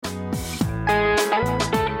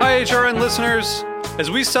HRN listeners.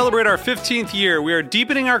 As we celebrate our 15th year, we are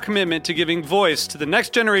deepening our commitment to giving voice to the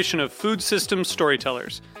next generation of food systems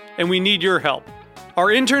storytellers, and we need your help. Our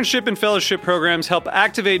internship and fellowship programs help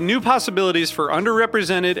activate new possibilities for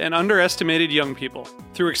underrepresented and underestimated young people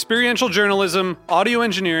through experiential journalism, audio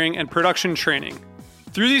engineering, and production training.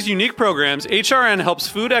 Through these unique programs, HRN helps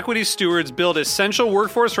food equity stewards build essential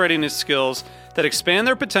workforce readiness skills that expand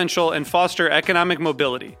their potential and foster economic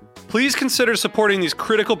mobility. Please consider supporting these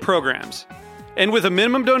critical programs. And with a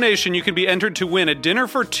minimum donation, you can be entered to win a dinner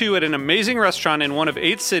for two at an amazing restaurant in one of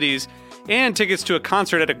 8 cities and tickets to a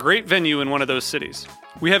concert at a great venue in one of those cities.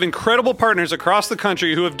 We have incredible partners across the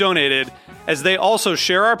country who have donated, as they also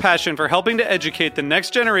share our passion for helping to educate the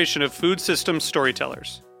next generation of food systems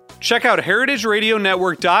storytellers. Check out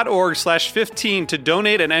heritageradionetwork.org/15 to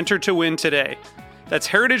donate and enter to win today. That's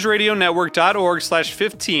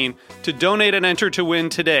heritageradionetwork.org/15 to donate and enter to win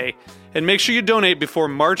today. And make sure you donate before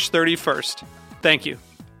March 31st. Thank you.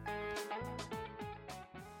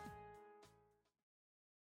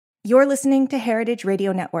 You're listening to Heritage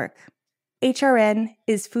Radio Network. HRN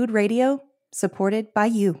is food radio supported by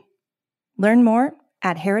you. Learn more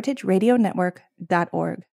at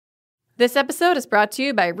heritageradionetwork.org. This episode is brought to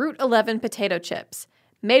you by Route 11 potato chips.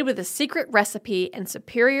 Made with a secret recipe and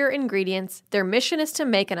superior ingredients, their mission is to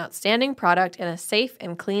make an outstanding product in a safe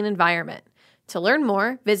and clean environment. To learn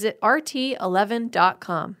more, visit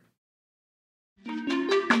rt11.com.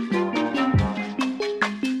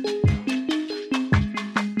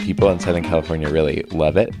 People in Southern California really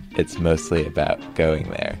love it. It's mostly about going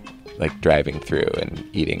there, like driving through and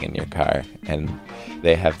eating in your car. And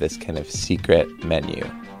they have this kind of secret menu.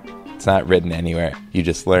 It's not written anywhere. You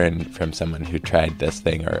just learn from someone who tried this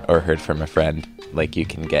thing or heard from a friend. Like you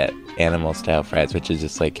can get animal-style fries, which is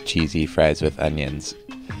just like cheesy fries with onions.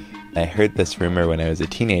 I heard this rumor when I was a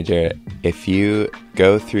teenager. If you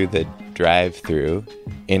go through the drive-through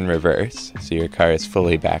in reverse, so your car is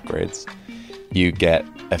fully backwards, you get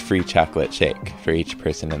a free chocolate shake for each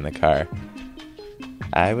person in the car.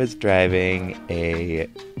 I was driving a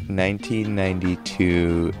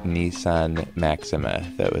 1992 Nissan Maxima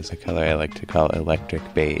that was a color I like to call electric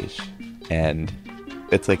beige. And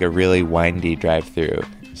it's like a really windy drive-through.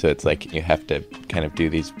 So it's like you have to kind of do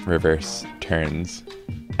these reverse turns.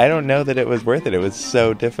 I don't know that it was worth it. It was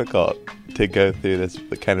so difficult to go through this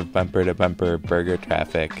kind of bumper-to-bumper burger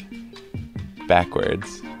traffic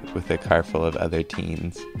backwards with a car full of other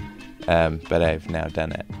teens. But I've now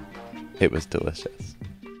done it. It was delicious.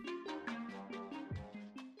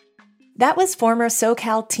 That was former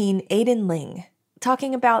SoCal teen Aiden Ling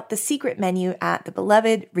talking about the secret menu at the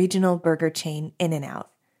beloved regional burger chain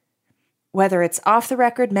In-N-Out. Whether it's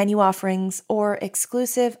off-the-record menu offerings or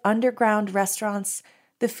exclusive underground restaurants,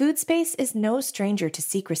 the food space is no stranger to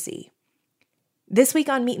secrecy. This week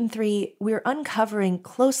on Meat and Three, we're uncovering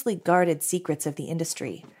closely guarded secrets of the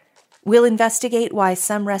industry. We'll investigate why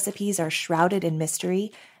some recipes are shrouded in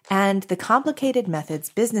mystery and the complicated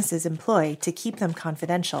methods businesses employ to keep them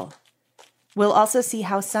confidential. We'll also see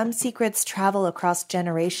how some secrets travel across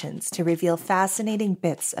generations to reveal fascinating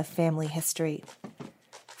bits of family history.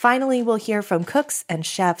 Finally, we'll hear from cooks and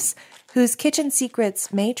chefs whose kitchen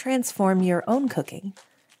secrets may transform your own cooking.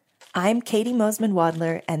 I'm Katie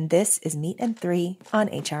Mosman-Wadler, and this is Meat and Three on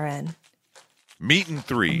HRN. Meat and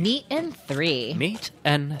Three. Meat and Three. Meat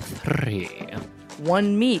and Three.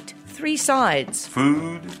 One meat, 3 sides.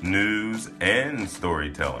 Food, news, and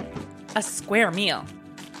storytelling. A square meal.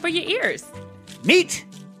 For your ears. Meat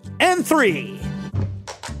and Three.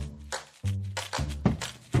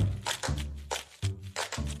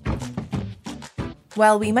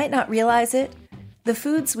 While we might not realize it, the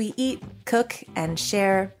foods we eat, cook, and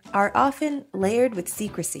share are often layered with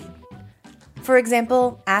secrecy. For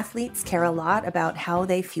example, athletes care a lot about how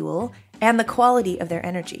they fuel and the quality of their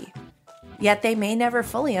energy. Yet they may never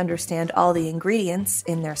fully understand all the ingredients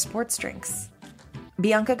in their sports drinks.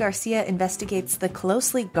 Bianca Garcia investigates the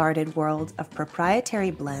closely guarded world of proprietary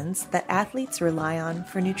blends that athletes rely on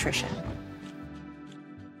for nutrition.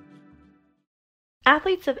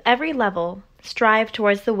 Athletes of every level strive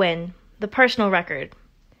towards the win, the personal record.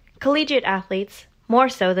 Collegiate athletes, more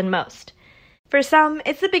so than most. For some,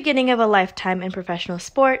 it's the beginning of a lifetime in professional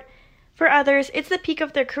sport. For others, it's the peak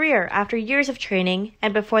of their career after years of training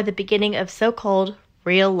and before the beginning of so-called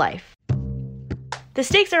real life. The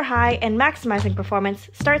stakes are high, and maximizing performance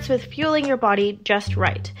starts with fueling your body just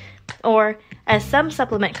right. Or, as some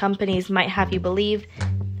supplement companies might have you believe,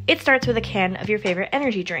 it starts with a can of your favorite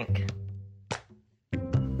energy drink.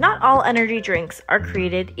 Not all energy drinks are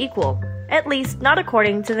created equal, at least not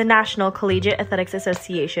according to the National Collegiate Athletics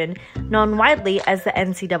Association, known widely as the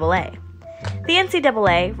NCAA. The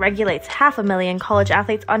NCAA regulates 500,000 college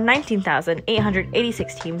athletes on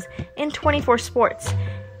 19,886 teams in 24 sports,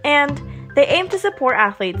 and they aim to support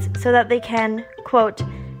athletes so that they can, quote,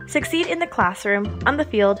 succeed in the classroom, on the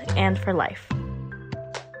field, and for life.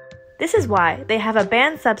 This is why they have a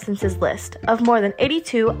banned substances list of more than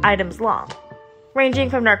 82 items long, ranging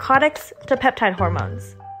from narcotics to peptide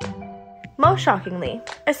hormones. Most shockingly,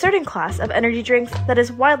 a certain class of energy drinks that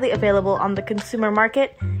is widely available on the consumer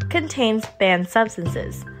market contains banned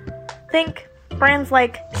substances. Think brands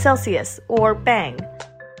like Celsius or Bang.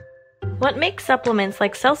 What makes supplements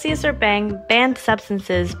like Celsius or Bang banned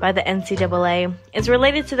substances by the NCAA is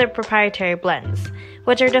related to their proprietary blends,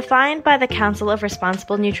 which are defined by the Council of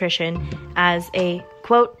Responsible Nutrition as a,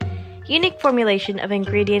 quote, unique formulation of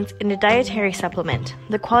ingredients in a dietary supplement.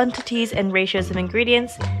 The quantities and ratios of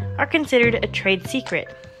ingredients are considered a trade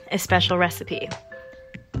secret, a special recipe.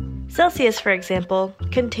 Celsius, for example,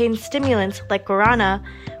 contains stimulants like guarana,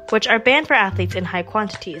 which are banned for athletes in high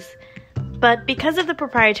quantities. But because of the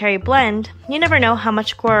proprietary blend, you never know how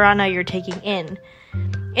much guarana you're taking in.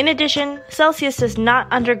 In addition, Celsius does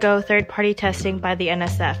not undergo third-party testing by the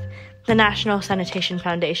NSF, the National Sanitation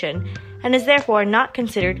Foundation, and is therefore not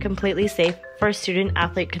considered completely safe for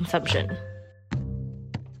student-athlete consumption.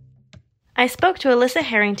 I spoke to Alyssa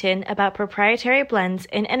Harrington about proprietary blends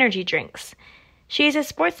in energy drinks. She is a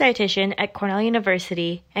sports dietitian at Cornell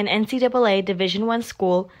University, an NCAA Division I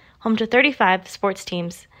school home to 35 sports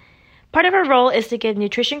teams. Part of her role is to give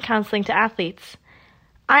nutrition counseling to athletes.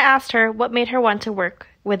 I asked her what made her want to work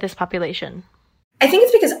with this population. I think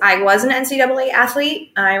it's because I was an NCAA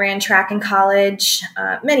athlete. I ran track in college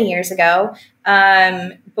many years ago,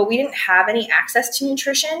 but we didn't have any access to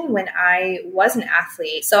nutrition when I was an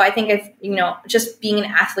athlete. So I think just being an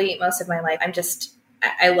athlete most of my life,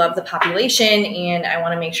 I love the population, and I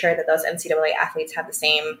want to make sure that those NCAA athletes have the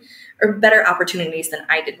same or better opportunities than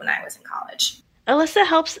I did when I was in college. Alyssa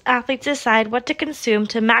helps athletes decide what to consume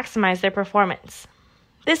to maximize their performance.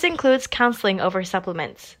 This includes counseling over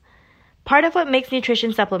supplements. Part of what makes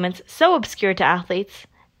nutrition supplements so obscure to athletes,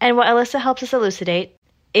 and what Alyssa helps us elucidate,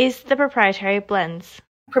 is the proprietary blends.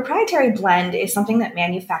 Proprietary blend is something that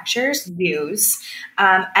manufacturers use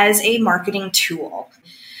as a marketing tool.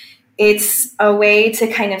 It's a way to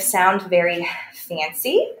kind of sound very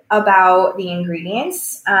fancy about the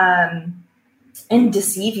ingredients and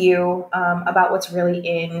deceive you about what's really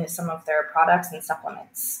in some of their products and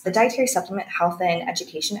supplements. The Dietary Supplement Health and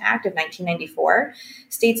Education Act of 1994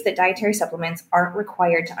 states that dietary supplements aren't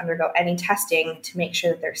required to undergo any testing to make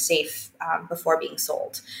sure that they're safe before being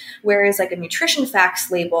sold. Whereas like a nutrition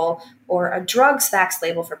facts label or a drugs facts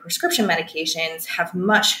label for prescription medications have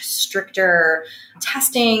much stricter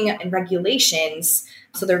testing and regulations.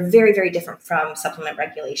 So they're very, very different from supplement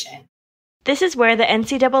regulation. This is where the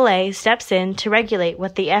NCAA steps in to regulate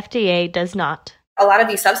what the FDA does not. A lot of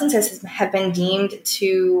these substances have been deemed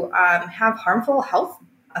to have harmful health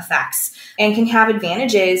effects and can have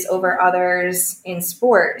advantages over others in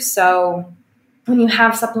sport. So when you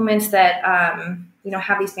have supplements that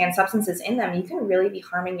have these banned substances in them, you can really be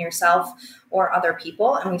harming yourself or other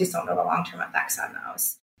people, and we just don't know the long-term effects on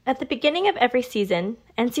those. At the beginning of every season,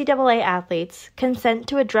 NCAA athletes consent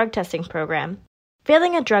to a drug testing program.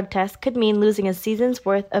 Failing a drug test could mean losing a season's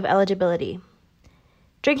worth of eligibility.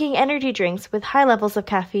 Drinking energy drinks with high levels of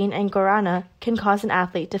caffeine and guarana can cause an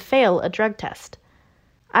athlete to fail a drug test.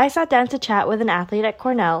 I sat down to chat with an athlete at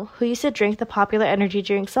Cornell who used to drink the popular energy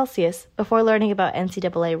drink Celsius before learning about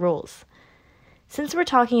NCAA rules. Since we're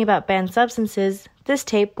talking about banned substances, this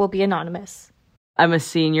tape will be anonymous. I'm a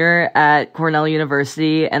senior at Cornell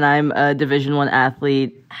University, and I'm a Division I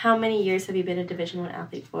athlete. How many years have you been a Division I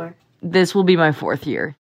athlete for? This will be my 4th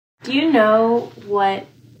year. Do you know what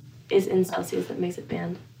is in Celsius that makes it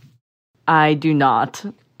banned? I do not,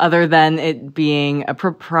 other than it being a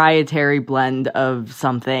proprietary blend of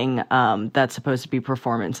something that's supposed to be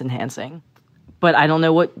performance enhancing. But I don't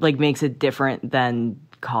know what makes it different than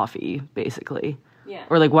coffee, basically. Yeah.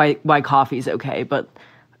 Or why coffee is okay, but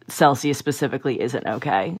Celsius specifically isn't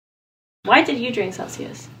okay. Why did you drink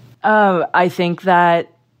Celsius? I think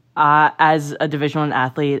that as a Division I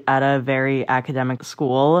athlete at a very academic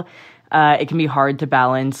school, it can be hard to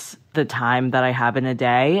balance the time that I have in a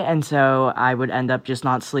day. And so I would end up just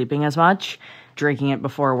not sleeping as much. Drinking it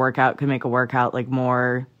before a workout could make a workout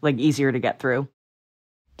more easier to get through.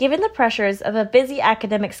 Given the pressures of a busy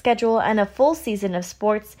academic schedule and a full season of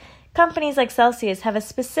sports, companies like Celsius have a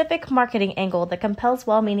specific marketing angle that compels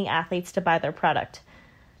well-meaning athletes to buy their product.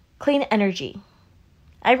 Clean energy.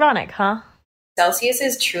 Ironic, huh? Celsius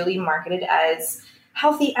is truly marketed as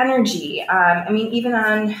healthy energy. I mean, even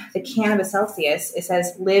on the can of a Celsius, it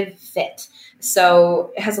says live fit.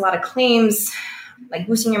 So it has a lot of claims like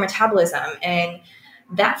boosting your metabolism. And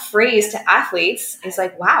that phrase to athletes is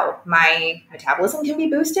like, wow, my metabolism can be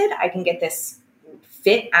boosted. I can get this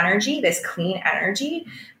fit energy, this clean energy.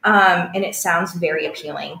 And it sounds very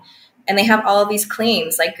appealing. And they have all of these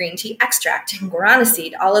claims like green tea extract and guarana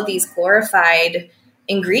seed, all of these glorified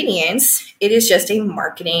ingredients. It is just a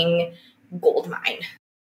marketing gold mine.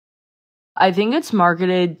 I think it's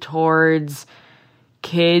marketed towards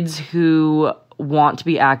kids who want to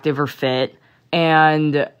be active or fit.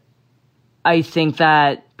 And I think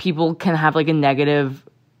that people can have like a negative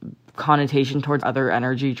connotation towards other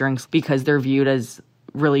energy drinks because they're viewed as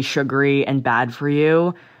really sugary and bad for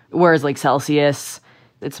you. Whereas like Celsius,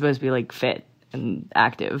 it's supposed to be like fit and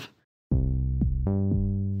active.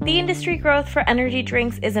 The industry growth for energy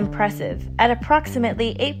drinks is impressive, at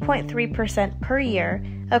approximately 8.3% per year,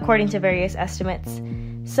 according to various estimates.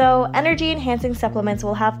 So, energy-enhancing supplements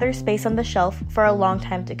will have their space on the shelf for a long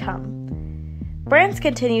time to come. Brands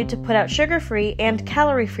continue to put out sugar-free and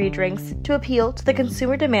calorie-free drinks to appeal to the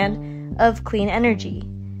consumer demand of clean energy.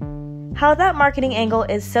 How that marketing angle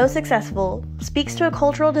is so successful speaks to a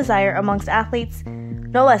cultural desire amongst athletes,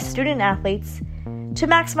 no less student athletes, to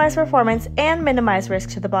maximize performance and minimize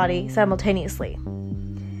risk to the body simultaneously.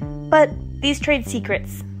 But these trade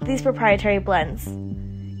secrets, these proprietary blends,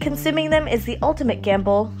 consuming them is the ultimate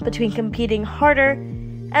gamble between competing harder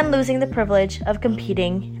and losing the privilege of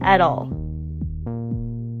competing at all.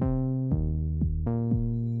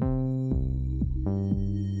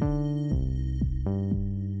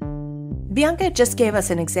 Bianca just gave us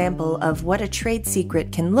an example of what a trade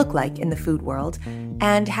secret can look like in the food world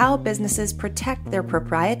and how businesses protect their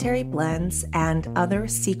proprietary blends and other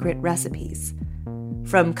secret recipes.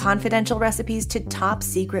 From confidential recipes to top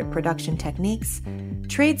secret production techniques,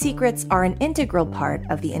 trade secrets are an integral part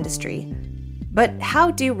of the industry. But how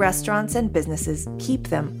do restaurants and businesses keep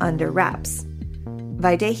them under wraps?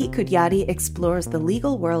 Vaidehi Kudyati explores the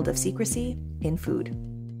legal world of secrecy in food.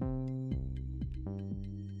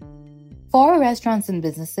 For restaurants and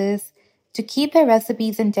businesses, to keep their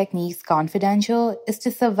recipes and techniques confidential is to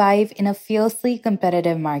survive in a fiercely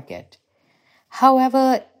competitive market.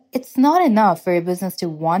 However, it's not enough for a business to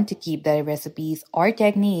want to keep their recipes or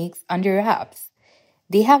techniques under wraps.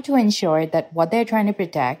 They have to ensure that what they're trying to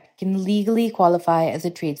protect can legally qualify as a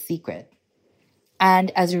trade secret,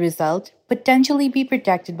 and as a result, potentially be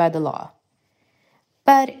protected by the law.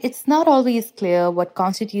 But it's not always clear what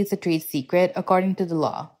constitutes a trade secret according to the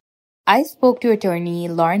law. I spoke to attorney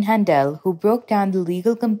Lauren Handel, who broke down the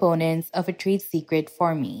legal components of a trade secret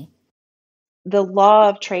for me. The law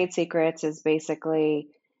of trade secrets is basically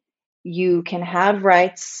you can have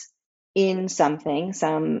rights in something,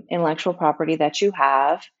 some intellectual property that you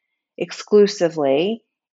have exclusively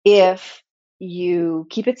if you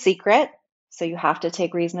keep it secret. So you have to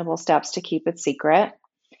take reasonable steps to keep it secret.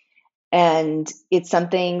 And it's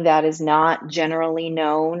something that is not generally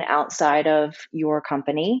known outside of your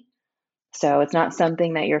company. So it's not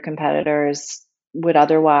something that your competitors would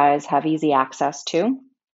otherwise have easy access to.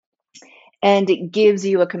 And it gives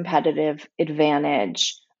you a competitive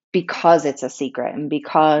advantage because it's a secret and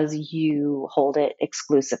because you hold it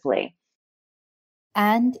exclusively.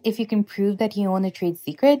 And if you can prove that you own a trade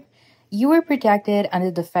secret, you are protected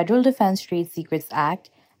under the Federal Defense Trade Secrets Act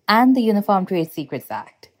and the Uniform Trade Secrets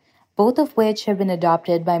Act, both of which have been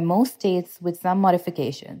adopted by most states with some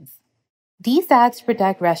modifications. These acts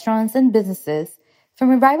protect restaurants and businesses from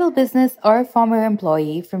a rival business or a former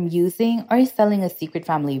employee from using or selling a secret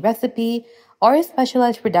family recipe or a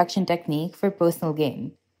specialized production technique for personal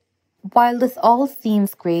gain. While this all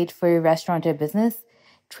seems great for a restaurant or business,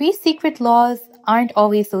 trade secret laws aren't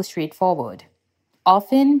always so straightforward.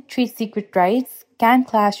 Often, trade secret rights can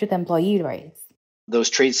clash with employee rights. Those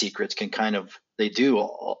trade secrets can they do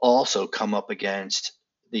also come up against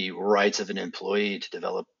the rights of an employee to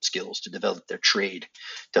develop skills, to develop their trade,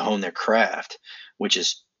 to hone their craft, which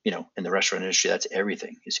is, in the restaurant industry, that's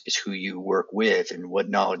everything, is who you work with and what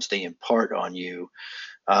knowledge they impart on you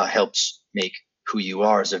helps make who you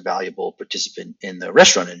are as a valuable participant in the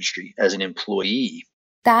restaurant industry as an employee.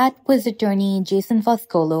 That was attorney Jason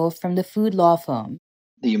Foscolo from the food law firm.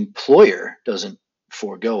 The employer doesn't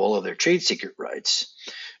forego all of their trade secret rights,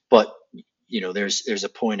 but there's a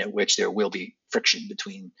point at which there will be friction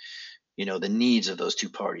between, the needs of those two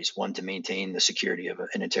parties, one to maintain the security of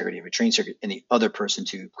and integrity of a trade secret and the other person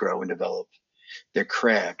to grow and develop their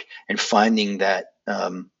craft. And finding that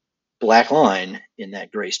black line in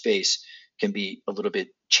that gray space can be a little bit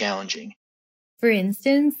challenging. For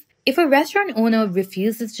instance, If a restaurant owner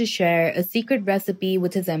refuses to share a secret recipe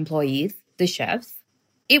with his employees, the chefs,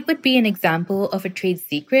 it would be an example of a trade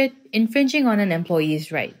secret infringing on an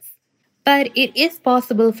employee's rights. But it is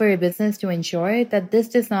possible for a business to ensure that this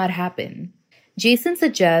does not happen. Jason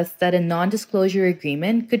suggests that a non-disclosure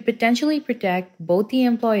agreement could potentially protect both the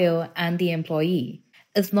employer and the employee.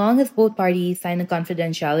 As long as both parties sign a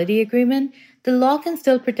confidentiality agreement, the law can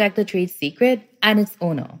still protect the trade secret and its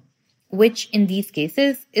owner, which in these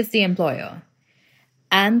cases is the employer.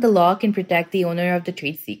 And the law can protect the owner of the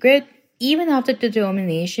trade secret even after the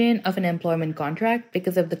termination of an employment contract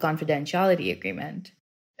because of the confidentiality agreement.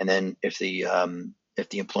 And then if the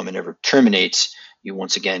employment ever terminates, you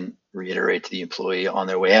once again reiterate to the employee on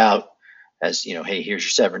their way out as, hey, here's your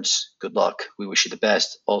severance. Good luck. We wish you the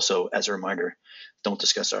best. Also, as a reminder, don't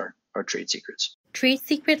discuss our trade secrets. Trade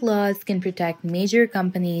secret laws can protect major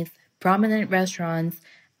companies, prominent restaurants,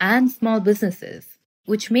 and small businesses,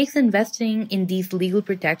 which makes investing in these legal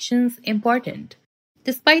protections important.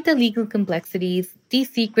 Despite the legal complexities, these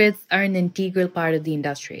secrets are an integral part of the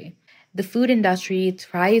industry. The food industry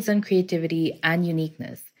thrives on creativity and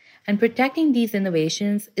uniqueness, and protecting these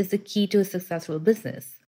innovations is the key to a successful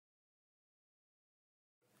business.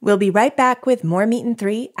 We'll be right back with more Meat and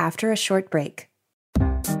Three after a short break.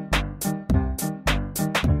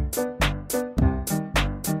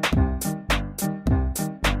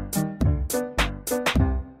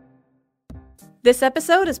 This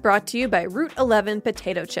episode is brought to you by Route 11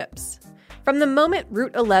 potato chips. From the moment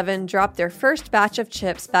Route 11 dropped their first batch of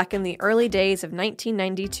chips back in the early days of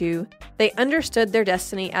 1992, they understood their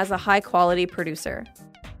destiny as a high-quality producer.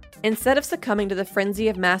 Instead of succumbing to the frenzy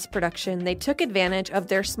of mass production, they took advantage of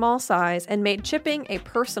their small size and made chipping a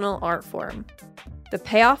personal art form. The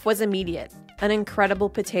payoff was immediate, an incredible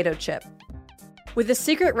potato chip. With a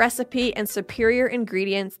secret recipe and superior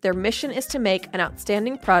ingredients, their mission is to make an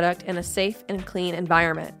outstanding product in a safe and clean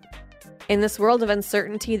environment. In this world of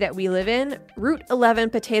uncertainty that we live in, Route 11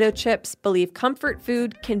 potato chips believe comfort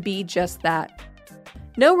food can be just that.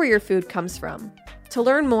 Know where your food comes from. To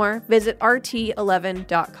learn more, visit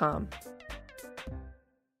rt11.com.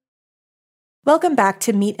 Welcome back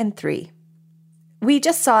to Meat and Three. We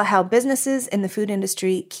just saw how businesses in the food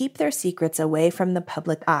industry keep their secrets away from the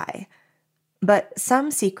public eye. But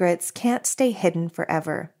some secrets can't stay hidden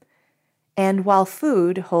forever. And while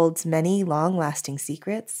food holds many long-lasting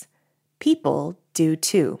secrets, people do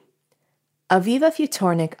too. Aviva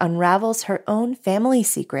Futornik unravels her own family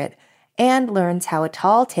secret and learns how a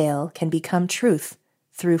tall tale can become truth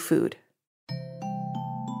through food.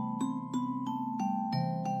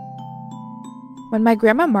 When my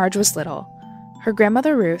grandma Marge was little, her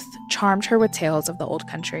grandmother Ruth charmed her with tales of the old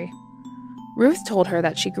country. Ruth told her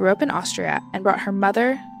that she grew up in Austria and brought her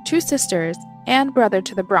mother, 2 sisters, and brother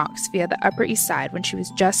to the Bronx via the Upper East Side when she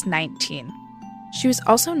was just 19. She was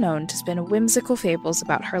also known to spin whimsical fables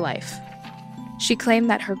about her life. She claimed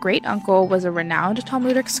that her great-uncle was a renowned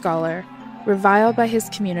Talmudic scholar, reviled by his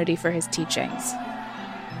community for his teachings.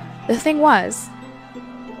 The thing was,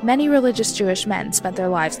 many religious Jewish men spent their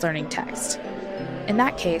lives learning text. In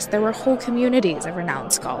that case, there were whole communities of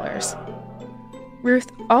renowned scholars.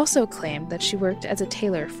 Ruth also claimed that she worked as a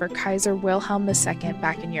tailor for Kaiser Wilhelm II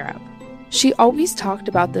back in Europe. She always talked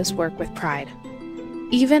about this work with pride,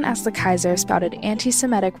 even as the Kaiser spouted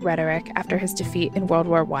anti-Semitic rhetoric after his defeat in World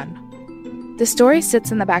War I. The story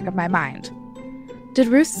sits in the back of my mind. Did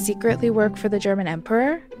Ruth secretly work for the German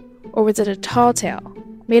Emperor, or was it a tall tale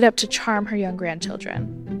made up to charm her young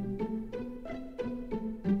grandchildren?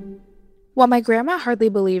 While my grandma hardly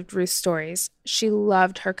believed Ruth's stories, she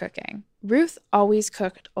loved her cooking. Ruth always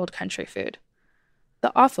cooked old country food.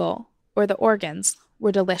 The offal, or the organs,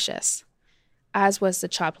 were delicious, as was the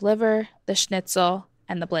chopped liver, the schnitzel,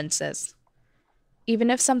 and the blintzes.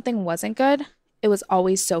 Even if something wasn't good, it was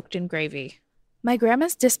always soaked in gravy. My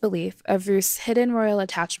grandma's disbelief of Ruth's hidden royal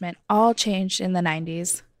attachment all changed in the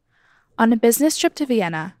 90s. On a business trip to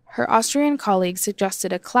Vienna, her Austrian colleague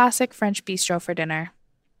suggested a classic French bistro for dinner.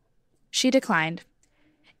 She declined,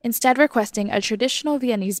 instead requesting a traditional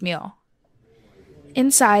Viennese meal.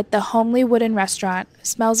 Inside the homely wooden restaurant,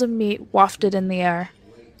 smells of meat wafted in the air.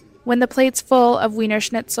 When the plates full of Wiener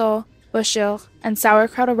Schnitzel, Buschel, and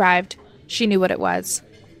sauerkraut arrived, she knew what it was.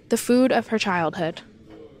 The food of her childhood.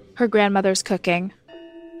 Her grandmother's cooking.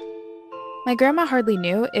 My grandma hardly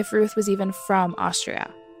knew if Ruth was even from Austria.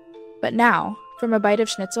 But now, from a bite of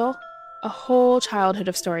schnitzel, a whole childhood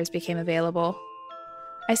of stories became available.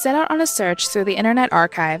 I set out on a search through the Internet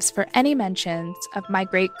archives for any mentions of my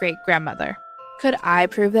great-great-grandmother. Could I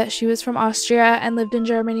prove that she was from Austria and lived in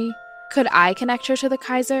Germany? Could I connect her to the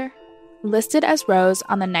Kaiser? Listed as Rose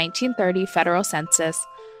on the 1930 federal census,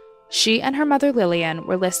 She and her mother Lillian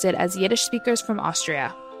were listed as Yiddish speakers from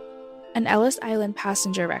Austria. An Ellis Island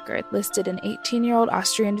passenger record listed an 18-year-old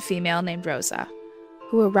Austrian female named Rosa,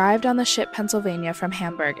 who arrived on the ship Pennsylvania from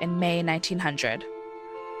Hamburg in May 1900.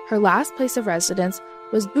 Her last place of residence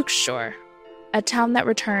was Buchstor, a town that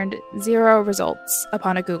returned 0 results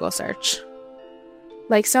upon a Google search.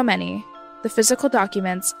 Like so many, the physical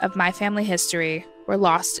documents of my family history were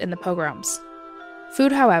lost in the pogroms.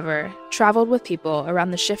 Food, however, traveled with people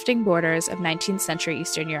around the shifting borders of 19th century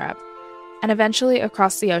Eastern Europe, and eventually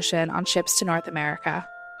across the ocean on ships to North America.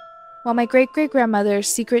 While my great-great-grandmother's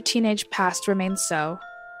secret teenage past remains so,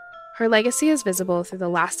 her legacy is visible through the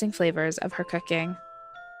lasting flavors of her cooking.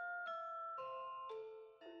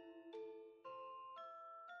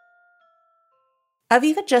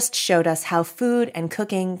 Aviva just showed us how food and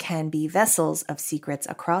cooking can be vessels of secrets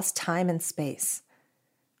across time and space.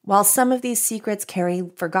 While some of these secrets carry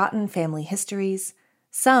forgotten family histories,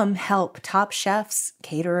 some help top chefs,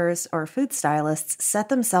 caterers, or food stylists set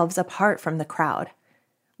themselves apart from the crowd.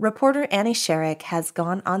 Reporter Annie Sherrick has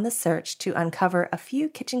gone on the search to uncover a few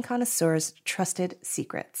kitchen connoisseurs' trusted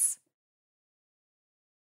secrets.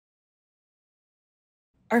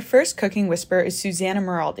 Our first cooking whisperer is Susanna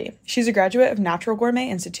Maraldi. She's a graduate of Natural Gourmet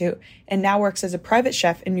Institute and now works as a private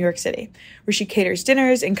chef in New York City, where she caters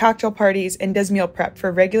dinners and cocktail parties and does meal prep for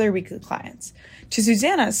regular weekly clients. To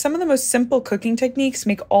Susanna, some of the most simple cooking techniques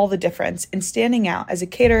make all the difference in standing out as a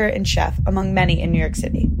caterer and chef among many in New York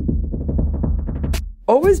City.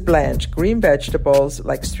 Always blanch green vegetables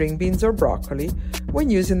like string beans or broccoli when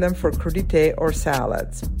using them for crudité or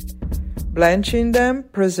salads. Blanching them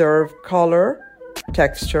preserve color,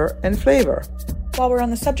 texture, and flavor. While we're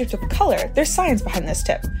on the subject of color, there's science behind this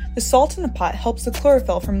tip. The salt in the pot helps the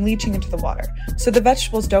chlorophyll from leaching into the water, so the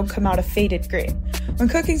vegetables don't come out a faded green. When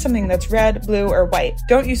cooking something that's red, blue, or white,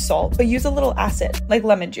 don't use salt, but use a little acid, like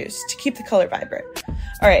lemon juice, to keep the color vibrant.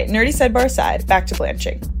 Alright, nerdy sidebar aside, back to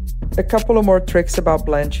blanching. A couple of more tricks about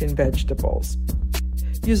blanching vegetables.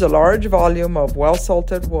 Use a large volume of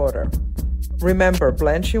well-salted water. Remember,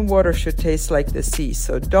 blanching water should taste like the sea,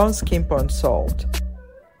 so don't skimp on salt.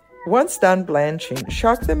 Once done blanching,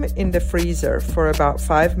 shock them in the freezer for about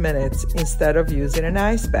 5 minutes instead of using an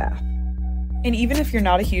ice bath. And even if you're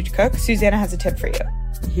not a huge cook, Susanna has a tip for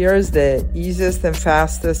you. Here's the easiest and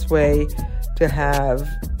fastest way to have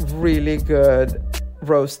really good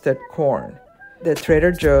roasted corn. The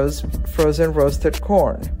Trader Joe's frozen roasted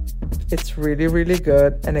corn. It's really, really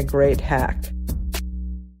good and a great hack.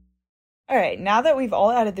 Alright, now that we've all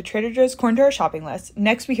added the Trader Joe's corn to our shopping list,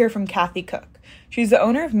 next we hear from Kathy Cook. She's the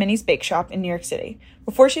owner of Minnie's Bake Shop in New York City.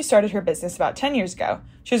 Before she started her business about 10 years ago,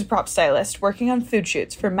 she was a prop stylist working on food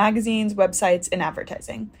shoots for magazines, websites, and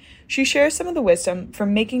advertising. She shares some of the wisdom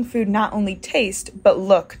from making food not only taste, but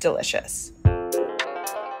look delicious.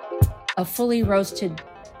 A fully roasted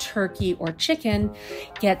turkey or chicken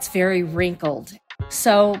gets very wrinkled.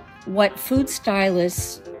 So what food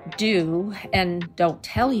stylists do and don't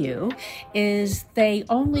tell you is they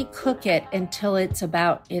only cook it until it's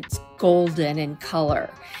golden in color.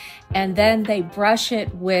 And then they brush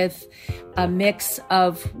it with a mix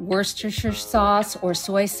of Worcestershire sauce or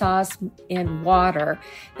soy sauce in water.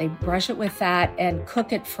 They brush it with that and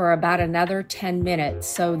cook it for about another 10 minutes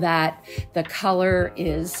so that the color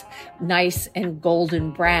is nice and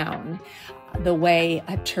golden brown, the way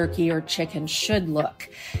a turkey or chicken should look.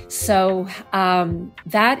 So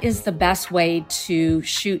that is the best way to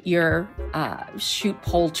shoot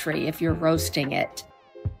poultry if you're roasting it.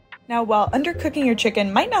 Now, while undercooking your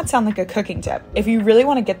chicken might not sound like a cooking tip, if you really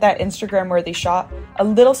want to get that Instagram-worthy shot, a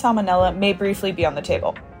little salmonella may briefly be on the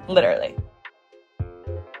table. Literally.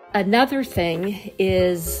 Another thing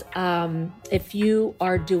is if you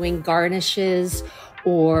are doing garnishes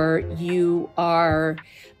or you are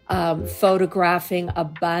photographing a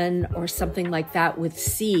bun or something like that with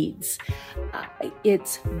seeds,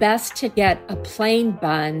 it's best to get a plain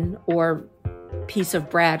bun or piece of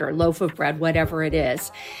bread or loaf of bread, whatever it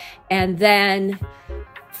is, and then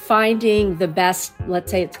finding the best, let's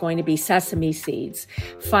say it's going to be sesame seeds,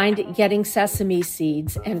 getting sesame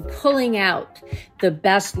seeds and pulling out the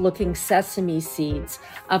best looking sesame seeds,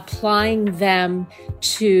 applying them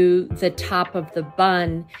to the top of the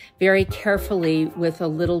bun very carefully with a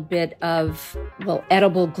little bit of,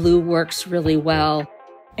 edible glue works really well.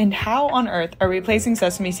 And how on earth are we placing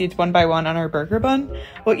sesame seeds one by one on our burger bun?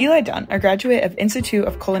 Well, Eli Dunn, a graduate of Institute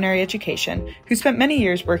of Culinary Education, who spent many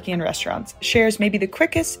years working in restaurants, shares maybe the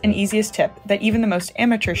quickest and easiest tip that even the most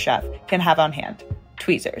amateur chef can have on hand: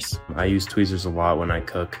 tweezers. I use tweezers a lot when I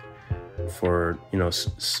cook for,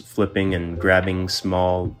 flipping and grabbing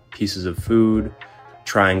small pieces of food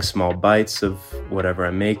trying small bites of whatever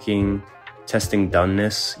I'm making, testing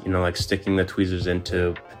doneness, like sticking the tweezers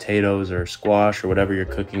into potatoes or squash or whatever you're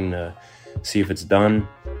cooking to see if it's done.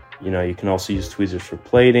 You can also use tweezers for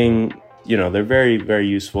plating. They're very, very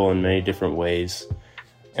useful in many different ways.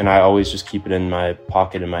 And I always just keep it in my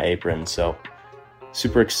pocket in my apron. So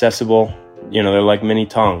super accessible. They're like mini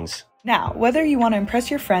tongs. Now, whether you want to impress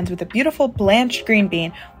your friends with a beautiful blanched green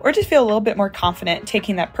bean or just feel a little bit more confident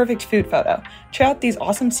taking that perfect food photo, try out these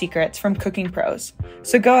awesome secrets from Cooking Pros.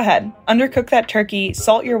 So go ahead, undercook that turkey,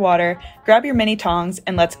 salt your water, grab your mini tongs,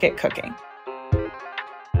 and let's get cooking.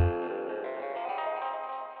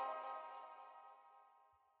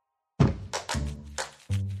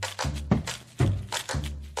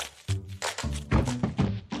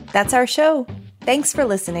 That's our show. Thanks for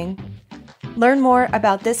listening. Learn more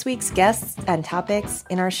about this week's guests and topics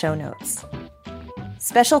in our show notes.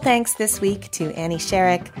 Special thanks this week to Annie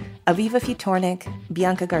Sherrick, Aviva Futornik,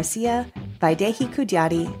 Bianca Garcia, Vaidehi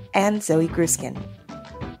Kudyati, and Zoe Gruskin.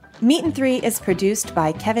 Meat and Three is produced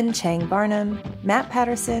by Kevin Chang Barnum, Matt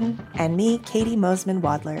Patterson, and me, Katie Mosman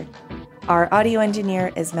Wadler. Our audio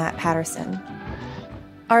engineer is Matt Patterson.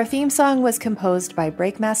 Our theme song was composed by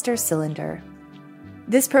Breakmaster Cylinder.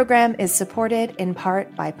 This program is supported in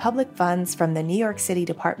part by public funds from the New York City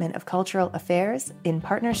Department of Cultural Affairs in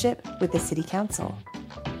partnership with the City Council.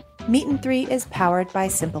 Meat and Three is powered by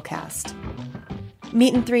Simplecast.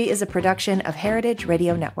 Meat and Three is a production of Heritage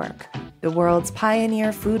Radio Network, the world's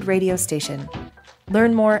pioneer food radio station.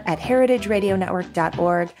 Learn more at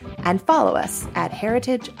heritageradionetwork.org and follow us at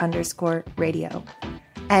heritage_radio.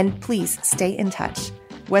 And please stay in touch.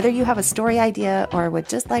 Whether you have a story idea or would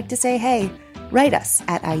just like to say hey, write us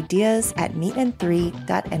at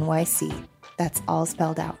ideas@meatand3.nyc. That's all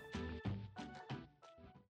spelled out.